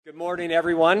Good morning,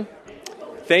 everyone.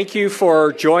 Thank you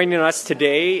for joining us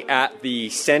today at the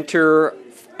Center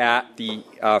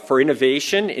for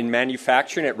Innovation in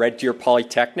Manufacturing at Red Deer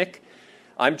Polytechnic.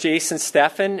 I'm Jason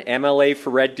Steffen, MLA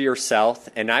for Red Deer South,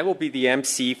 and I will be the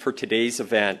MC for today's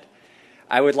event.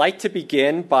 I would like to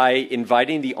begin by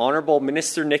inviting the Honourable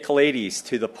Minister Nicolaides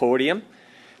to the podium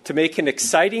to make an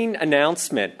exciting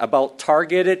announcement about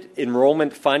targeted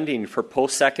enrollment funding for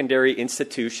post-secondary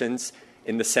institutions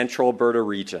in the Central Alberta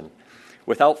region.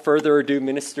 Without further ado,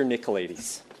 Minister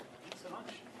Nicolaides. Thanks so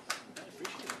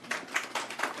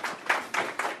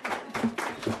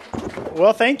much.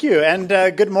 Well, thank you, and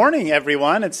good morning,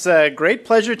 everyone. It's a great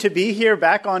pleasure to be here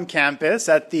back on campus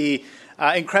at the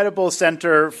incredible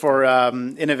Center for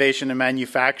Innovation and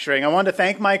Manufacturing. I want to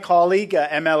thank my colleague,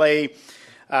 MLA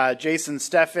Jason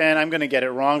Steffen. I'm going to get it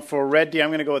wrong for Red Deer. I'm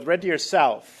going to go with Red Deer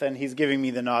South, and he's giving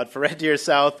me the nod for Red Deer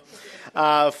South.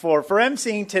 For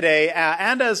emceeing today,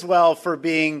 and as well for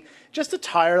being just a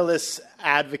tireless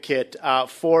advocate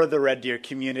for the Red Deer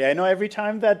community. I know every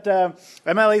time that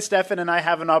MLA Steffen and I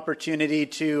have an opportunity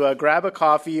to grab a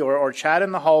coffee or chat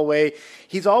in the hallway,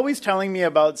 he's always telling me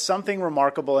about something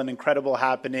remarkable and incredible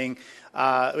happening.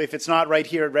 If it's not right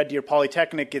here at Red Deer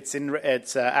Polytechnic, it's in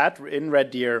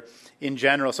Red Deer in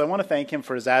general. So I want to thank him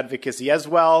for his advocacy as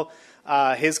well,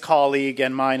 his colleague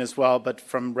and mine as well, but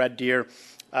from Red Deer.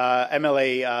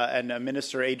 MLA and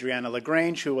Minister Adriana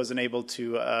LaGrange, who wasn't able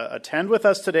to attend with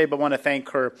us today, but want to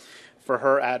thank her for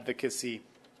her advocacy.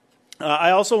 I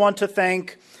also want to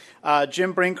thank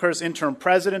Jim Brinkhurst, interim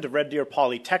president of Red Deer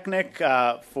Polytechnic,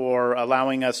 for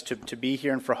allowing us to be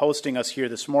here and for hosting us here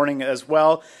this morning as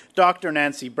well. Dr.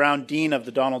 Nancy Brown, Dean of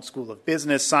the Donald School of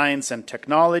Business, Science and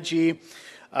Technology.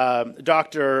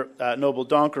 Dr. Noble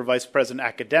Donker, Vice President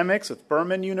Academics with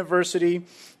Burman University.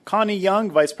 Connie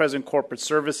Young, Vice President Corporate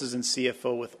Services and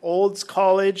CFO with Olds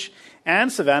College,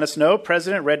 and Savannah Snow,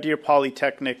 President, Red Deer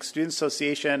Polytechnic Student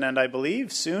Association, and I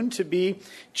believe soon to be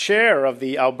Chair of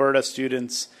the Alberta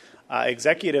Students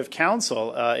Executive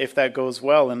Council, if that goes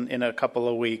well in a couple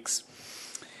of weeks.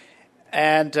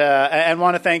 And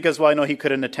want to thank as well, I know he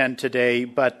couldn't attend today,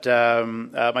 but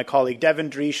my colleague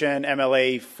Devin Dreeshen,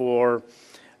 MLA for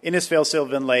Innisfail,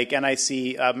 Sylvan Lake, and I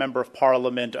see Member of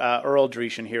Parliament Earl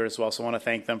Dreeshen here as well, so I want to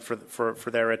thank them for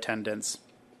their attendance.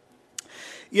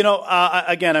 You know,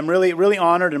 again, I'm really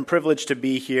honored and privileged to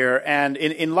be here, and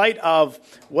in light of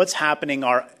what's happening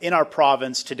in our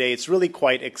province today, it's really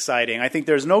quite exciting. I think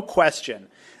there's no question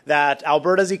that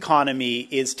Alberta's economy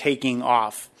is taking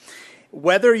off.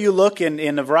 Whether you look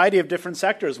in a variety of different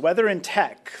sectors, whether in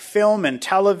tech, film and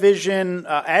television,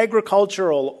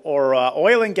 agricultural, or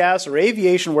oil and gas, or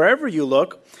aviation, wherever you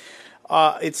look,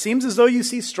 it seems as though you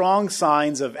see strong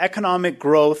signs of economic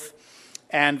growth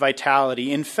and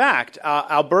vitality. In fact,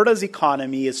 Alberta's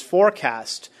economy is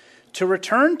forecast to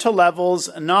return to levels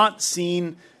not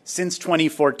seen since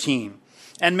 2014.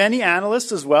 And many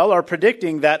analysts as well are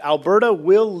predicting that Alberta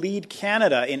will lead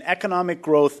Canada in economic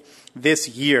growth this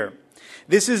year.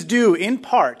 This is due in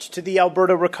part to the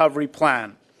Alberta Recovery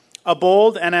Plan, a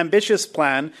bold and ambitious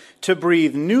plan to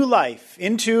breathe new life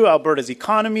into Alberta's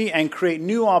economy and create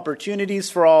new opportunities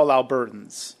for all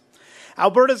Albertans.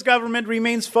 Alberta's government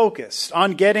remains focused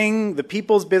on getting the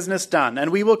people's business done,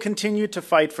 and we will continue to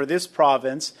fight for this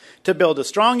province to build a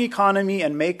strong economy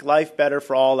and make life better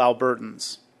for all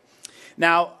Albertans.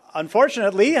 Now,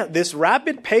 unfortunately, this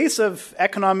rapid pace of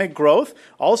economic growth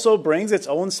also brings its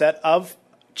own set of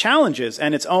challenges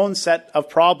and its own set of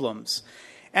problems.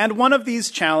 And one of these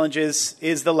challenges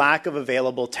is the lack of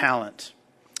available talent.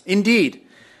 Indeed,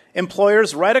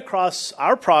 employers right across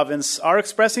our province are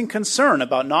expressing concern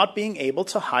about not being able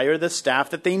to hire the staff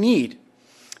that they need.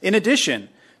 In addition,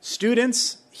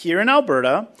 students here in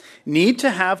Alberta need to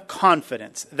have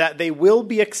confidence that they will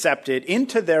be accepted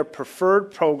into their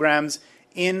preferred programs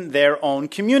in their own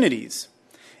communities.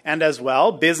 And as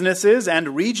well, businesses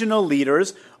and regional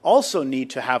leaders also need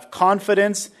to have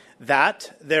confidence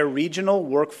that their regional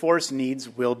workforce needs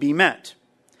will be met.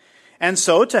 And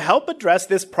so, to help address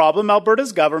this problem,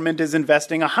 Alberta's government is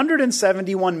investing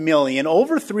 $171 million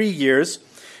over 3 years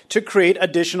to create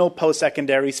additional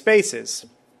post-secondary spaces.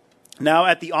 Now,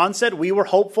 at the onset, we were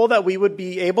hopeful that we would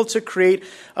be able to create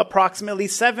approximately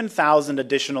 7,000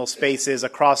 additional spaces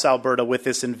across Alberta with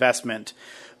this investment.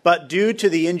 But due to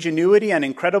the ingenuity and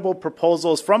incredible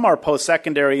proposals from our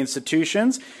post-secondary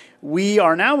institutions, we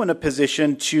are now in a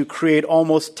position to create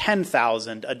almost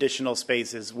 10,000 additional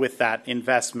spaces with that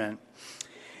investment.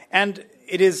 And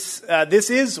this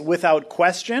is, without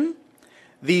question,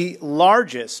 the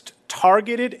largest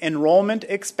targeted enrollment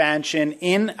expansion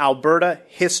in Alberta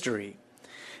history.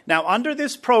 Now, under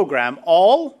this program,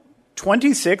 all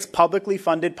 26 publicly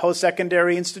funded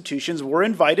post-secondary institutions were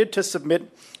invited to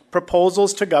submit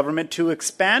proposals to government to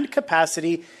expand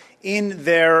capacity in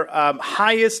their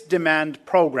highest demand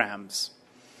programs.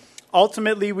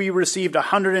 Ultimately, we received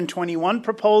 121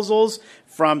 proposals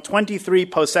from 23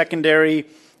 post-secondary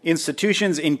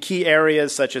institutions in key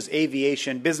areas such as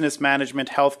aviation, business management,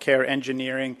 healthcare,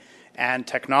 engineering, and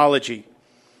technology.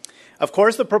 Of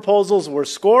course, the proposals were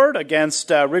scored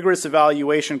against rigorous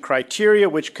evaluation criteria,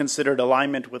 which considered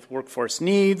alignment with workforce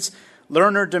needs,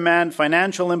 learner demand,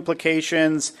 financial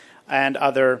implications, and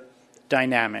other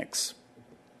dynamics.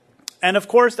 And of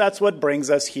course, that's what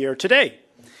brings us here today.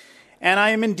 And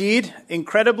I am indeed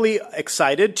incredibly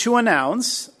excited to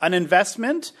announce an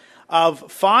investment of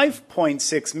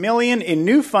 $5.6 million in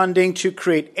new funding to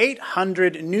create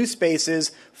 800 new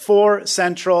spaces for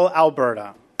Central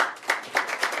Alberta.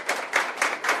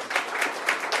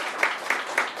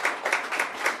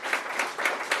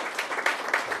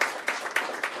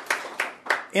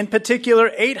 In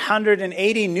particular,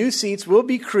 880 new seats will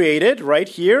be created right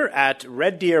here at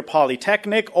Red Deer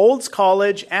Polytechnic, Olds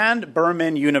College, and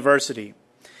Burman University.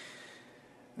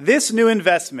 This new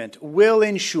investment will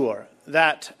ensure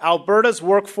that Alberta's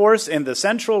workforce in the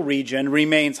central region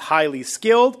remains highly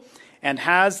skilled and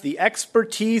has the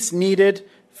expertise needed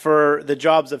for the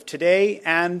jobs of today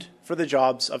and for the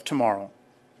jobs of tomorrow.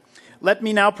 Let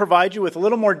me now provide you with a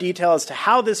little more detail as to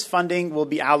how this funding will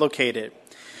be allocated.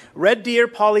 Red Deer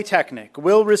Polytechnic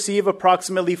will receive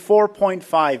approximately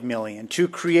 $4.5 million to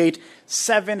create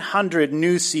 700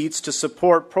 new seats to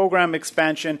support program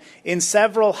expansion in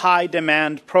several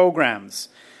high-demand programs.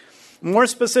 More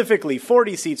specifically,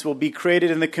 40 seats will be created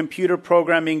in the Computer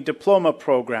Programming Diploma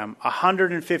Program,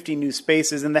 150 new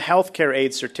spaces in the Healthcare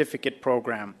Aid Certificate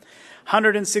Program,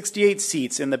 168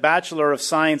 seats in the Bachelor of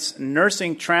Science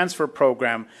Nursing Transfer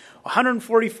Program,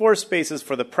 144 spaces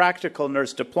for the Practical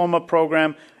Nurse Diploma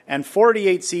Program, and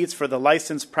 48 seats for the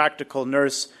Licensed Practical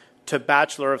Nurse to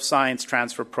Bachelor of Science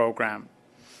Transfer Program.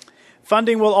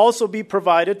 Funding will also be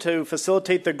provided to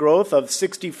facilitate the growth of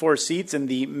 64 seats in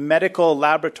the Medical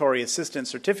Laboratory Assistant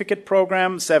Certificate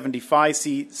Program, 75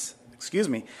 seats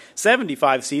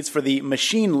for the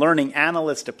Machine Learning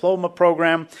Analyst Diploma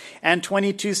Program, and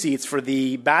 22 seats for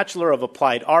the Bachelor of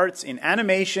Applied Arts in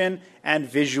Animation and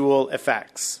Visual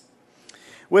Effects.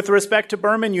 With respect to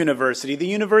Burman University, the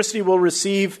university will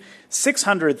receive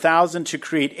 $600,000 to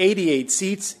create 88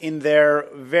 seats in their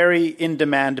very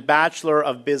in-demand Bachelor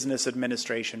of Business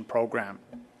Administration program.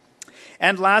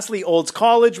 And lastly, Olds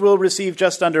College will receive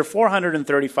just under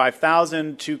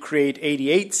 $435,000 to create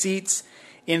 88 seats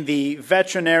in the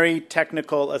Veterinary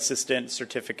Technical Assistant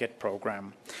Certificate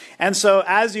program. And so,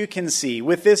 as you can see,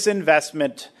 with this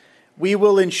investment, we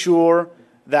will ensure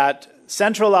that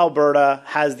Central Alberta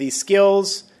has the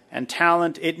skills and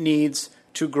talent it needs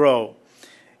to grow.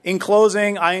 In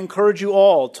closing, I encourage you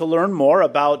all to learn more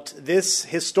about this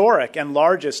historic and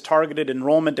largest targeted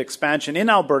enrollment expansion in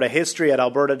Alberta history at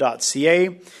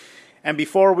alberta.ca. And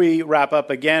before we wrap up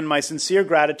again, my sincere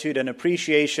gratitude and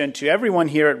appreciation to everyone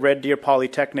here at Red Deer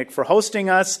Polytechnic for hosting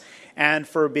us and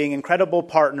for being incredible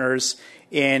partners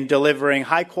in delivering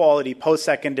high-quality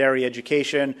post-secondary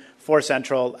education for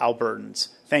Central Albertans.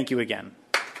 Thank you again.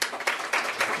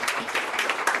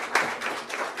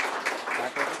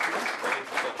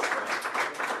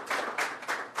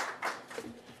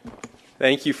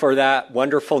 Thank you for that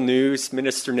wonderful news,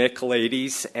 Minister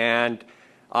Nicolaides. And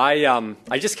I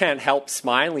just can't help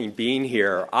smiling being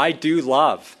here. I do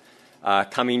love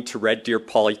coming to Red Deer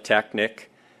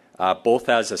Polytechnic, both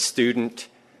as a student,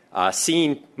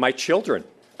 seeing my children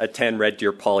attend Red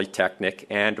Deer Polytechnic,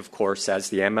 and of course as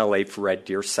the MLA for Red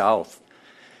Deer South.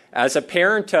 As a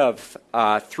parent of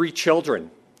 3 children,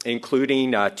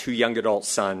 including 2 young adult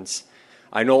sons,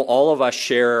 I know all of us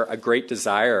share a great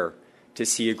desire to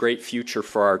see a great future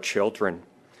for our children.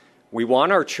 We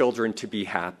want our children to be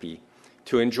happy,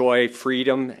 to enjoy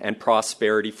freedom and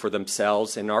prosperity for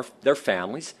themselves and their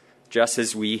families, just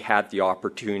as we had the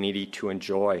opportunity to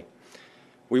enjoy.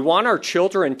 We want our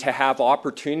children to have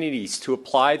opportunities to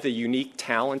apply the unique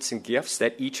talents and gifts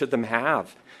that each of them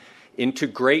have into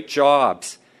great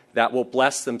jobs that will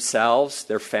bless themselves,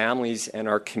 their families, and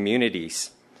our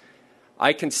communities.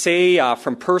 I can say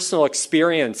from personal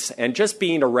experience and just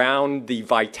being around the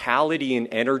vitality and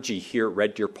energy here at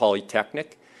Red Deer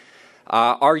Polytechnic,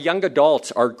 our young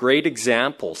adults are great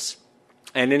examples,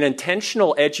 and an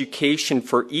intentional education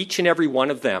for each and every one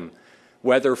of them,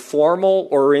 whether formal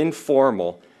or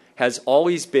informal, has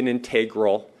always been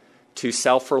integral to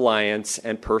self-reliance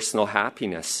and personal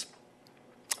happiness.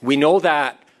 We know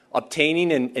that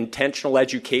obtaining an intentional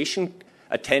education,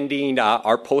 attending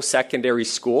our post-secondary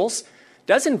schools,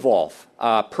 does involve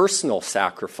personal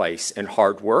sacrifice and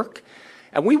hard work.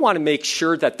 And we want to make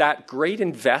sure that that great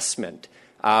investment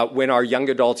when our young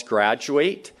adults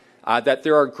graduate, that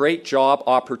there are great job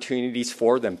opportunities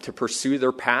for them to pursue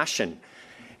their passion.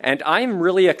 And I am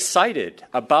really excited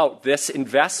about this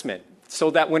investment so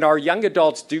that when our young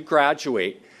adults do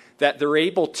graduate, that they're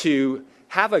able to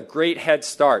have a great head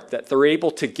start, that they're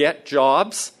able to get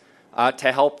jobs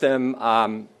to help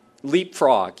them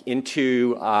leapfrog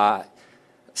into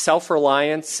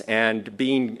self-reliance and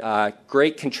being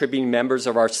great contributing members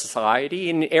of our society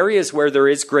in areas where there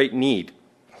is great need.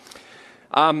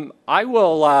 One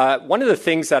of the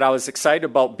things that I was excited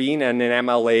about being in an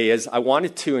MLA is I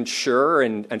wanted to ensure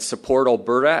and support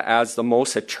Alberta as the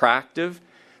most attractive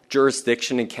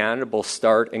jurisdiction in Canada to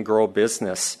start and grow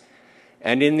business.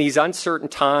 And in these uncertain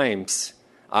times,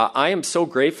 I am so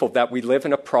grateful that we live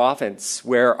in a province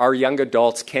where our young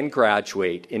adults can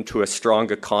graduate into a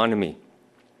strong economy.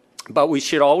 But we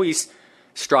should always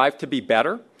strive to be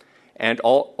better, and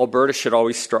Alberta should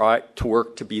always strive to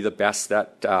work to be the best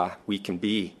that we can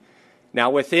be. Now,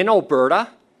 within Alberta,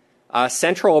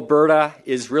 Central Alberta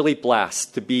is really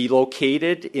blessed to be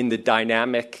located in the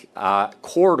dynamic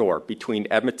corridor between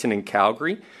Edmonton and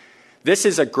Calgary. This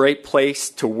is a great place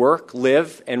to work,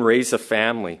 live, and raise a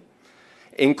family.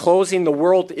 In closing, the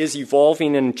world is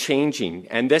evolving and changing,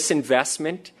 and this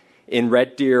investment in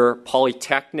Red Deer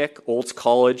Polytechnic, Olds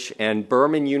College, and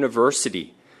Burman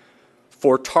University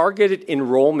for targeted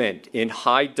enrollment in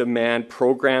high-demand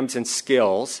programs and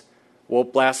skills will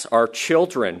bless our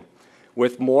children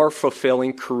with more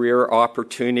fulfilling career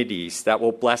opportunities that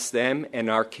will bless them and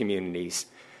our communities.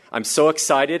 I'm so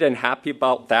excited and happy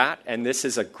about that, and this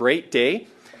is a great day.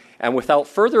 And without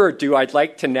further ado, I'd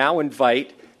like to now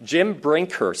invite Jim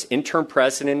Brinkhurst, Interim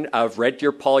President of Red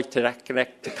Deer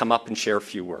Polytechnic, to come up and share a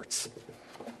few words.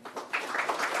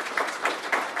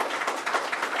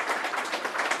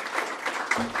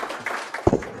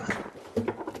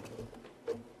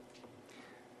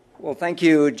 Well, thank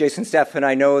you, Jason Stephan.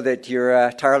 I know that you're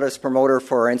a tireless promoter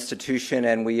for our institution,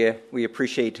 and we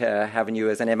appreciate having you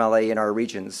as an MLA in our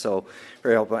region. So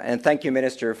very helpful. And thank you,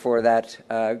 Minister, for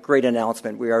that great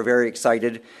announcement. We are very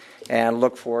excited and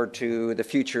look forward to the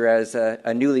future as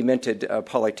a newly minted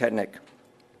Polytechnic.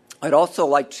 I'd also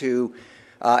like to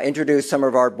introduce some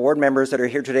of our board members that are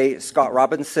here today. Scott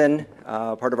Robinson,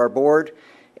 part of our board,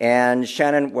 and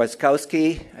Shannon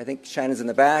Waskowski. I think Shannon's in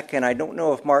the back, and I don't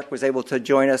know if Mark was able to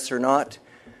join us or not.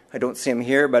 I don't see him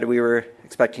here, but we were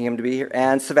expecting him to be here.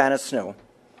 And Savannah Snow.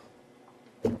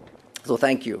 So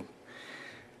thank you.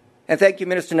 And thank you,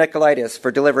 Minister Nicolaitis,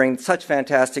 for delivering such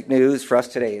fantastic news for us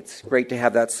today. It's great to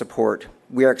have that support.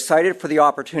 We are excited for the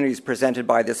opportunities presented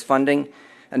by this funding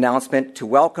announcement to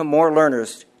welcome more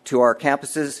learners to our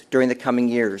campuses during the coming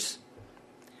years.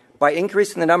 By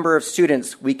increasing the number of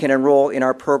students we can enroll in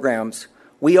our programs,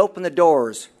 we open the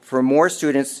doors for more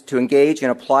students to engage in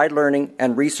applied learning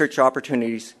and research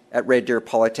opportunities at Red Deer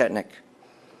Polytechnic.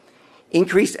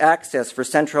 Increased access for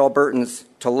Central Albertans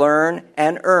to learn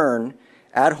and earn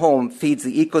at home feeds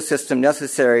the ecosystem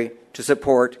necessary to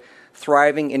support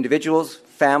thriving individuals,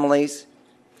 families,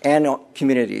 and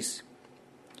communities.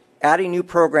 Adding new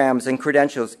programs and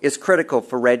credentials is critical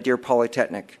for Red Deer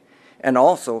Polytechnic and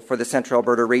also for the Central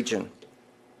Alberta region.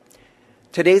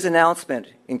 Today's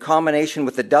announcement, in combination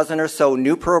with the dozen or so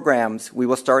new programs we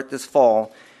will start this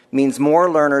fall, means more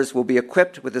learners will be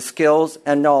equipped with the skills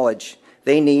and knowledge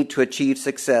they need to achieve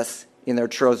success in their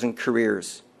chosen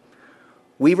careers.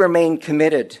 We remain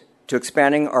committed to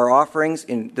expanding our offerings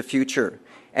in the future,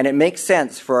 and it makes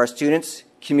sense for our students,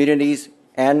 communities,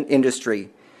 and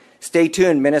industry. Stay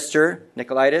tuned, Minister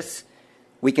Nicolaitis.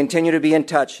 We continue to be in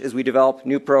touch as we develop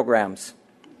new programs.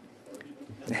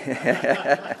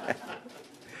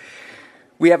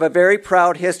 We have a very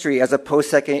proud history as a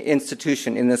post-sec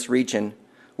institution in this region.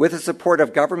 With the support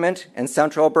of government and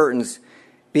Central Albertans,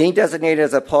 being designated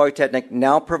as a polytechnic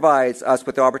now provides us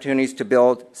with opportunities to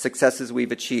build successes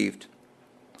we've achieved.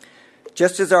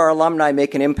 Just as our alumni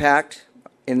make an impact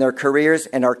in their careers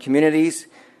and our communities,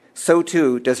 so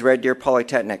too does Red Deer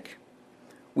Polytechnic.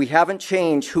 We haven't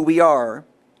changed who we are.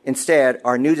 Instead,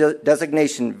 our new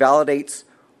designation validates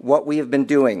what we have been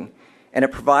doing, and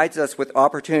it provides us with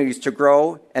opportunities to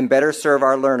grow and better serve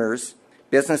our learners,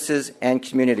 businesses, and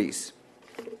communities.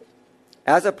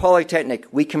 As a polytechnic,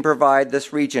 we can provide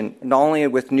this region not only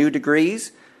with new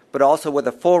degrees, but also with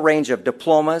a full range of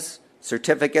diplomas,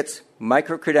 certificates,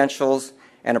 micro-credentials,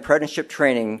 and apprenticeship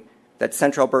training that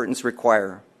Central Albertans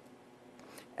require.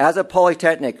 As a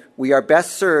polytechnic, we are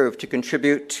best served to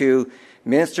contribute to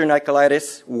Minister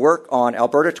Nicolaitis' work on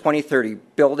Alberta 2030,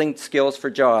 Building Skills for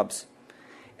Jobs,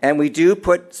 and we do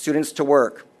put students to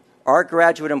work. Our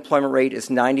graduate employment rate is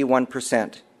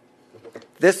 91%.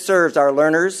 This serves our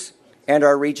learners and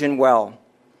our region well.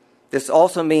 This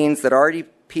also means that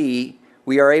RDP,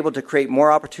 we are able to create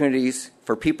more opportunities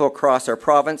for people across our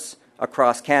province,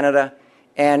 across Canada,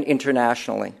 and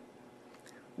internationally.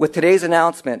 With today's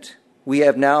announcement, we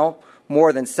have now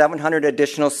more than 700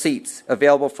 additional seats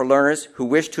available for learners who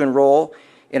wish to enroll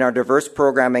in our diverse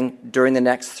programming during the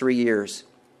next 3 years.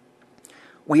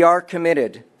 We are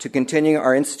committed to continuing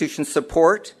our institution's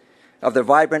support of the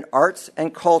vibrant arts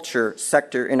and culture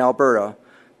sector in Alberta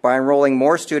by enrolling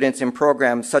more students in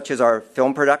programs such as our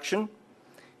film production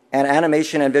and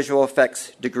animation and visual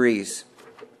effects degrees.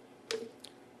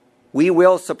 We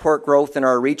will support growth in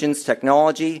our region's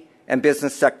technology and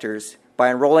business sectors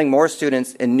by enrolling more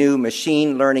students in new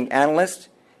machine learning analyst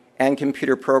and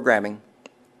computer programming.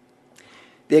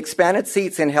 The expanded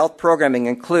seats in health programming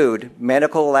include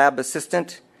medical lab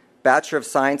assistant, Bachelor of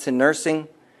Science in Nursing,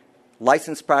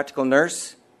 licensed practical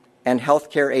nurse, and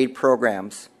healthcare aid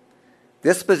programs.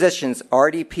 This positions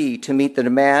RDP to meet the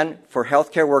demand for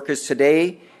healthcare workers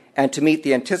today and to meet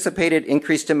the anticipated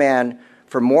increased demand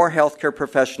for more healthcare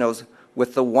professionals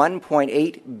with the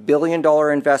 $1.8 billion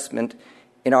investment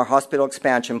in our hospital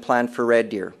expansion plan for Red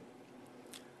Deer.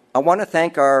 I want to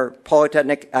thank our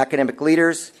Polytechnic academic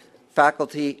leaders,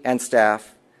 faculty, and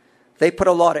staff. They put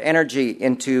a lot of energy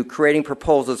into creating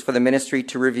proposals for the ministry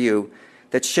to review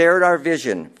that shared our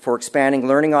vision for expanding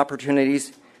learning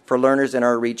opportunities for learners in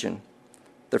our region.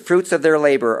 The fruits of their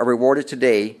labor are rewarded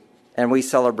today, and we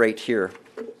celebrate here.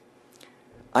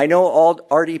 I know all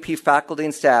RDP faculty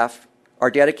and staff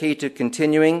are dedicated to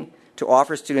continuing to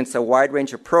offer students a wide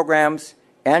range of programs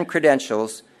and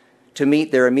credentials to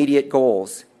meet their immediate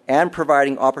goals and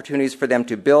providing opportunities for them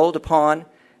to build upon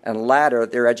and ladder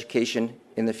their education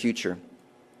in the future.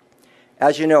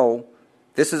 As you know,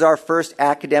 this is our first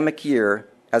academic year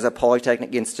as a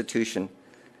Polytechnic institution.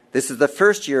 This is the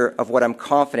first year of what I'm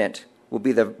confident will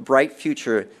be the bright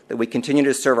future that we continue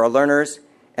to serve our learners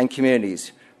and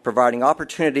communities, providing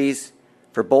opportunities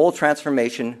for bold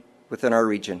transformation within our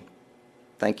region.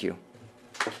 Thank you.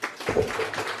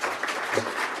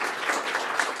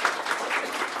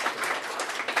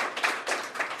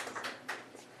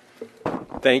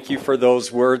 Thank you for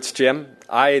those words, Jim.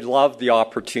 I love the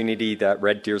opportunity that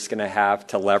Red Deer's going to have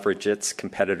to leverage its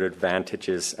competitive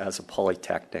advantages as a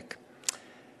polytechnic.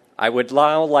 I would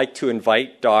now like to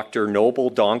invite Dr.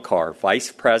 Noble Donkar,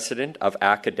 Vice President of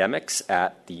Academics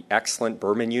at the excellent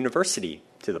Burman University,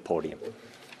 to the podium.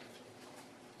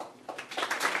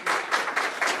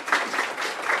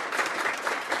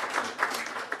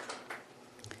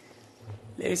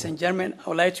 Ladies and gentlemen, I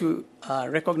would like to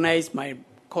recognize my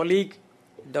colleague,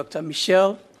 Dr.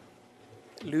 Michel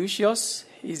Lucius.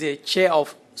 He's the chair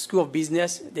of School of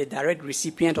Business, the direct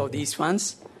recipient of these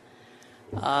funds.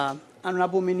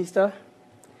 Honorable Minister,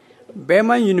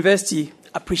 Burman University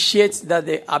appreciates that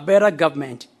the Alberta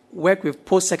government work with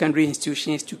post-secondary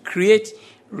institutions to create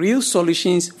real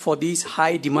solutions for these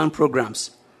high-demand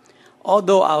programs.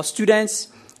 Although our students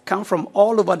come from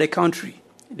all over the country,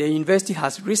 the university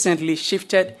has recently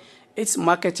shifted its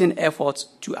marketing efforts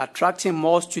to attracting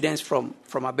more students from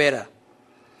Alberta,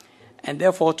 and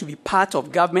therefore to be part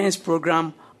of government's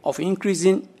program of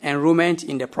increasing enrollment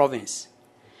in the province.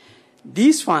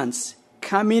 These funds,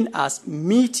 coming as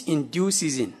meat in due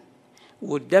season,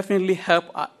 will definitely help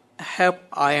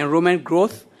our enrollment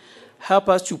growth, help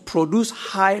us to produce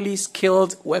highly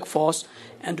skilled workforce,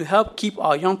 and to help keep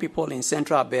our young people in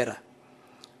Central Alberta.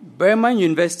 Burman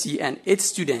University and its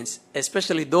students,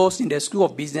 especially those in the School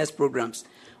of Business programs,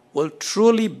 will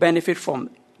truly benefit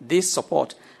from this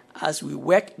support as we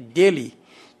work daily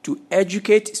to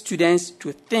educate students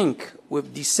to think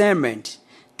with discernment,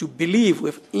 to believe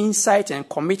with insight and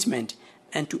commitment,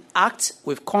 and to act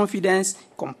with confidence,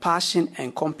 compassion,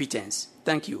 and competence.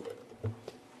 Thank you.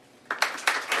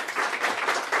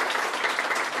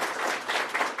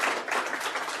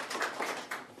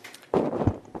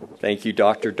 Thank you,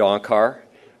 Dr. Donkar.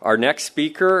 Our next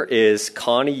speaker is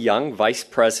Connie Young, Vice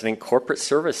President, Corporate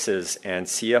Services and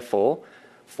CFO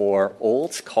for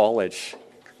Olds College.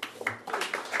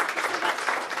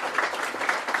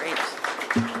 Great.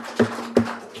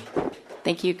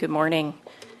 Thank you. Good morning.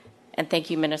 And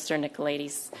thank you, Minister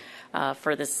Nicolaides,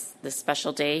 for this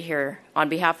special day here. On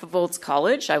behalf of Olds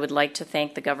College, I would like to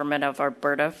thank the Government of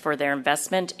Alberta for their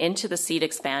investment into the seat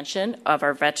expansion of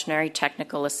our Veterinary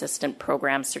Technical Assistant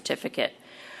Program Certificate.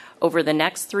 Over the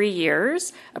next 3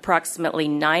 years, approximately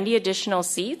 90 additional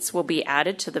seats will be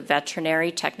added to the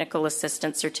Veterinary Technical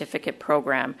Assistant Certificate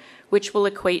Program, which will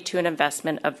equate to an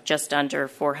investment of just under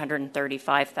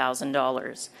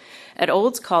 $435,000. At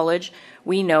Olds College,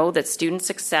 we know that student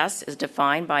success is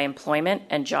defined by employment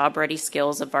and job-ready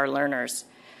skills of our learners,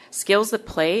 skills that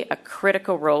play a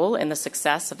critical role in the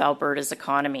success of Alberta's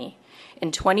economy.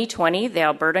 In 2020, the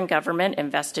Albertan government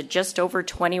invested just over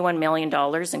 $21 million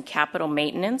in capital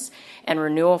maintenance and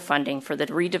renewal funding for the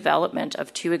redevelopment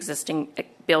of 2 existing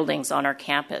buildings on our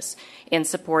campus in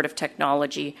support of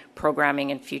technology,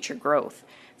 programming, and future growth.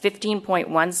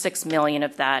 $15.16 million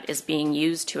of that is being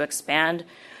used to expand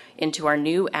into our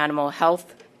new animal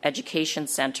health education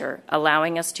center,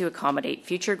 allowing us to accommodate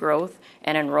future growth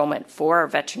and enrollment for our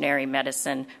veterinary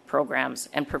medicine programs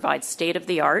and provide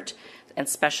state-of-the-art and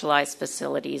specialized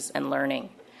facilities and learning.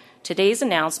 Today's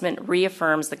announcement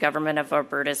reaffirms the Government of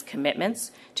Alberta's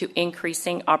commitments to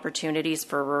increasing opportunities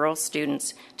for rural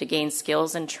students to gain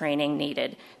skills and training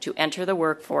needed to enter the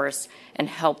workforce and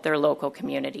help their local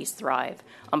communities thrive.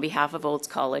 On behalf of Olds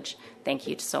College, thank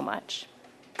you so much.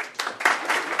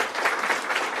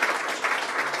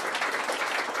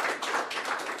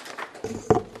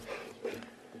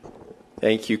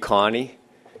 Thank you, Connie.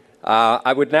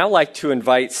 I would now like to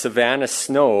invite Savannah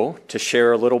Snow to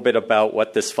share a little bit about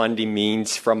what this funding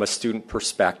means from a student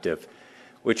perspective,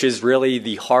 which is really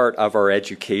the heart of our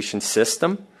education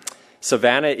system.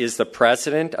 Savannah is the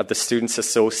president of the Students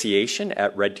Association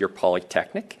at Red Deer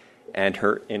Polytechnic and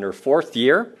in her 4th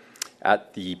year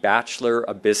at the Bachelor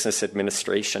of Business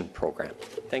Administration program.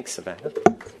 Thanks, Savannah.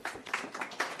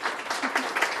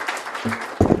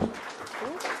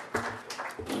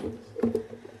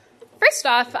 First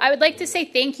off, I would like to say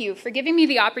thank you for giving me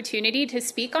the opportunity to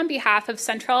speak on behalf of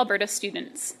Central Alberta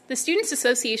students. The Students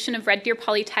Association of Red Deer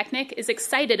Polytechnic is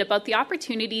excited about the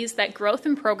opportunities that growth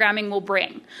in programming will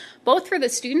bring, both for the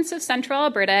students of Central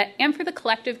Alberta and for the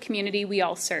collective community we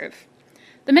all serve.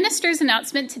 The Minister's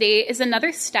announcement today is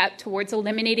another step towards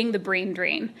eliminating the brain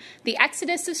drain, the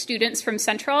exodus of students from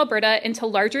Central Alberta into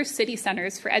larger city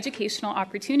centres for educational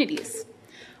opportunities.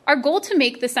 Our goal to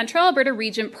make the Central Alberta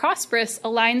region prosperous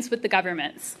aligns with the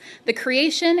government's, the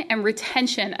creation and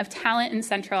retention of talent in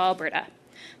Central Alberta.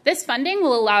 This funding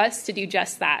will allow us to do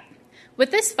just that.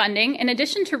 With this funding, in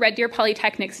addition to Red Deer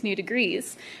Polytechnic's new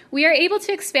degrees, we are able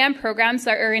to expand programs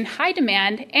that are in high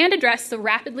demand and address the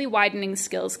rapidly widening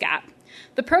skills gap.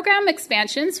 The program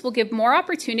expansions will give more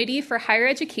opportunity for higher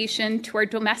education to our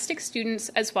domestic students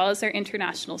as well as our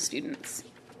international students.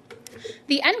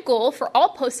 The end goal for all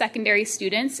post-secondary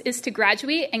students is to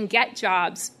graduate and get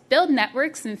jobs, build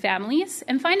networks and families,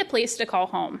 and find a place to call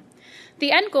home.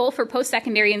 The end goal for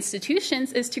post-secondary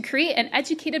institutions is to create an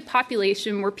educated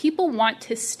population where people want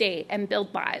to stay and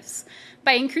build lives.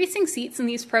 By increasing seats in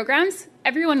these programs,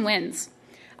 everyone wins.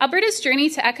 Alberta's journey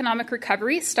to economic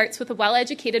recovery starts with a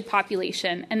well-educated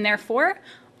population, and therefore,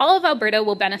 all of Alberta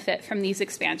will benefit from these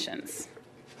expansions.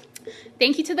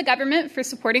 Thank you to the government for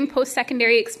supporting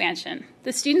post-secondary expansion.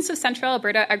 The students of Central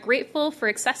Alberta are grateful for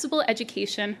accessible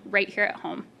education right here at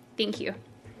home. Thank you.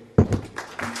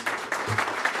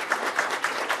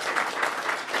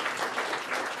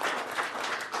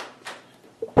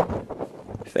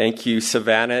 Thank you,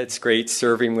 Savannah. It's great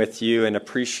serving with you and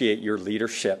appreciate your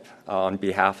leadership on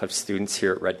behalf of students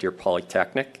here at Red Deer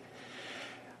Polytechnic.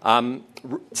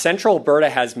 Central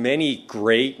Alberta has many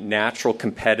great natural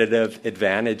competitive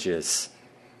advantages,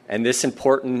 and this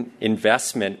important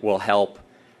investment will help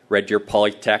Red Deer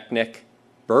Polytechnic,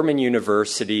 Burman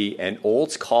University, and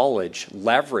Olds College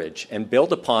leverage and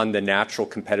build upon the natural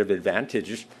competitive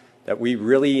advantages that we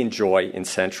really enjoy in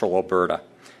Central Alberta.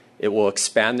 It will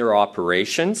expand their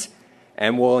operations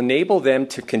and will enable them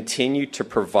to continue to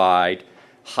provide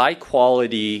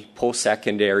high-quality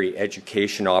post-secondary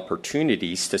education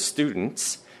opportunities to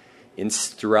students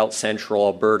throughout Central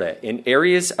Alberta in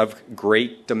areas of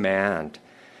great demand.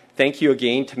 Thank you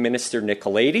again to Minister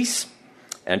Nicolaides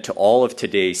and to all of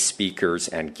today's speakers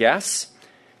and guests.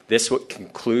 This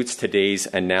concludes today's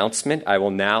announcement. I will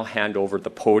now hand over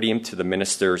the podium to the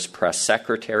Minister's Press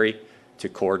Secretary to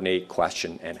coordinate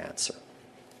question and answer.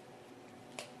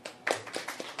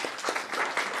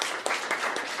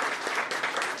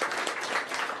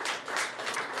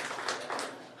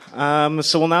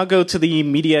 So we'll now go to the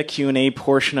media Q&A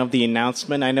portion of the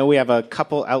announcement. I know we have a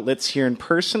couple outlets here in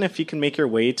person. If you can make your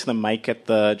way to the mic at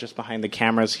just behind the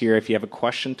cameras here if you have a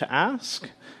question to ask.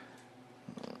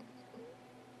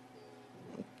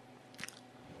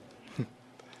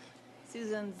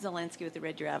 Susan Zelensky with the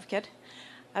Red Deer Advocate.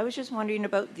 I was just wondering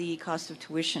about the cost of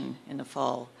tuition in the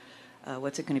fall.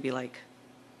 What's it going to be like?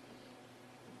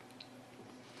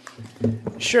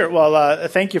 Sure. Well,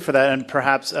 thank you for that. And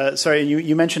perhaps, sorry,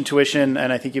 you mentioned tuition,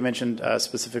 and I think you mentioned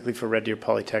specifically for Red Deer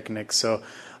Polytechnic. So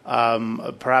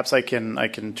perhaps I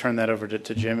can turn that over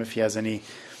to Jim if he has any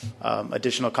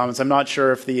additional comments. I'm not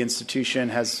sure if the institution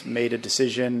has made a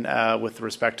decision with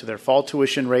respect to their fall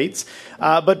tuition rates,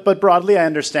 but broadly, I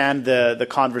understand the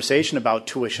conversation about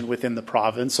tuition within the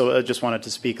province. So I just wanted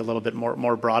to speak a little bit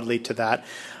more broadly to that.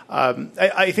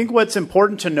 I think what's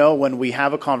important to know when we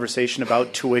have a conversation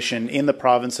about tuition in the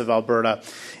province of Alberta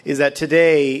is that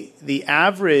today the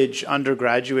average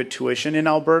undergraduate tuition in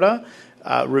Alberta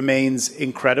remains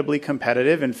incredibly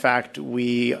competitive. In fact,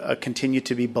 we continue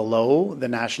to be below the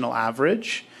national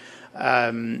average. So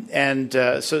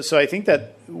I think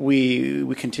that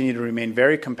we continue to remain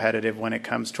very competitive when it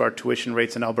comes to our tuition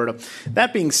rates in Alberta.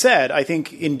 That being said, I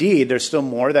think indeed there's still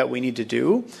more that we need to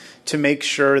do to make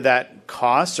sure that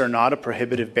costs are not a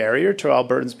prohibitive barrier to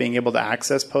Albertans being able to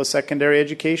access post-secondary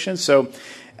education. So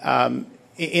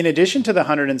in addition to the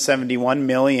 $171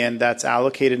 million that's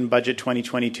allocated in Budget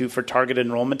 2022 for targeted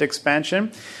enrollment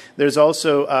expansion, there's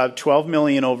also $12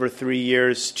 million over 3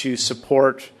 years to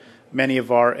support many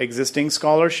of our existing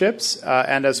scholarships,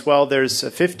 and as well there's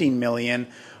 $15 million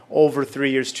over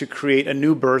 3 years to create a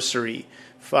new bursary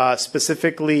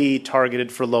specifically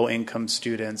targeted for low-income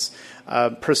students.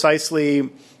 Precisely,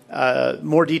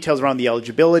 more details around the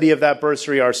eligibility of that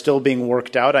bursary are still being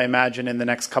worked out. I imagine in the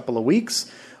next couple of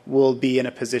weeks we'll be in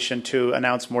a position to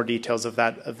announce more details of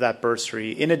that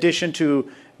bursary, in addition to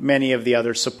many of the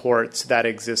other supports that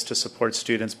exist to support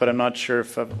students. But I'm not sure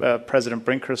if President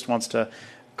Brinkhurst wants to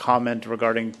comment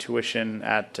regarding tuition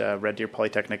at Red Deer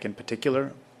Polytechnic in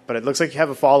particular. But it looks like you have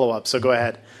a follow-up, so go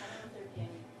ahead.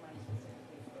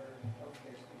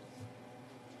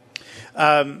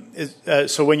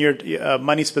 So when you're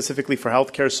money specifically for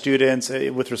healthcare students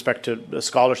with respect to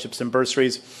scholarships and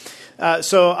bursaries,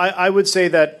 so I would say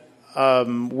that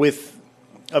with,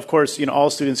 of course, all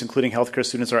students, including healthcare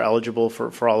students, are eligible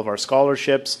for all of our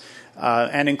scholarships,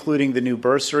 and including the new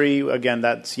bursary. Again,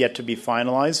 that's yet to be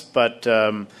finalized, but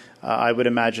I would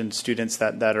imagine students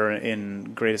that are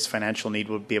in greatest financial need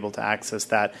would be able to access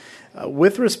that.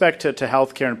 With respect to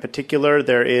healthcare in particular,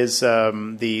 there is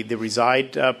the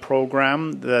Reside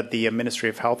program that the Ministry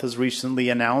of Health has recently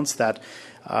announced that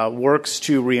works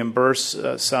to reimburse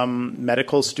some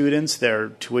medical students their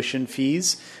tuition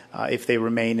fees if they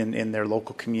remain in their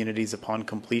local communities upon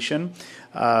completion.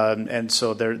 And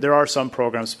so there are some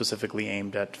programs specifically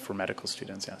aimed for medical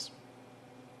students, yes.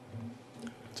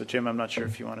 So, Jim, I'm not sure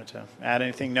if you wanted to add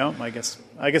anything. No? I guess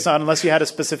not, unless you had a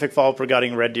specific follow-up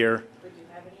regarding Red Deer. Would you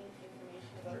have any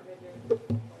information about Red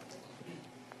Deer?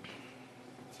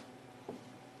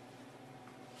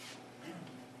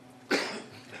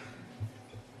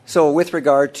 So with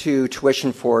regard to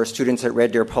tuition for students at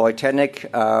Red Deer Polytechnic,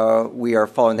 we are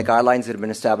following the guidelines that have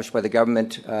been established by the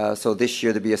government. So this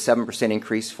year there'll be a 7%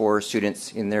 increase for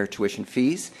students in their tuition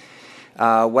fees.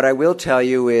 What I will tell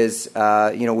you is,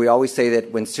 we always say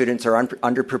that when students are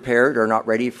underprepared or not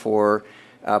ready for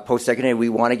post-secondary, we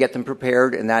want to get them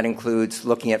prepared, and that includes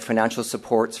looking at financial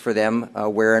supports for them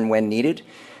where and when needed.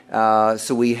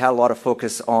 So we had a lot of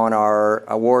focus on our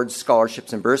awards,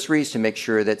 scholarships, and bursaries to make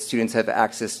sure that students have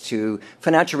access to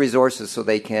financial resources so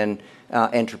they can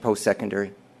enter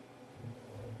post-secondary.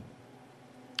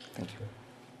 Thank you.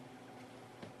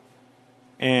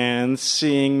 And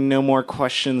seeing no more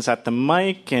questions at the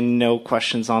mic and no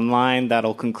questions online,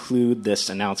 that'll conclude this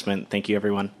announcement. Thank you,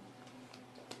 everyone.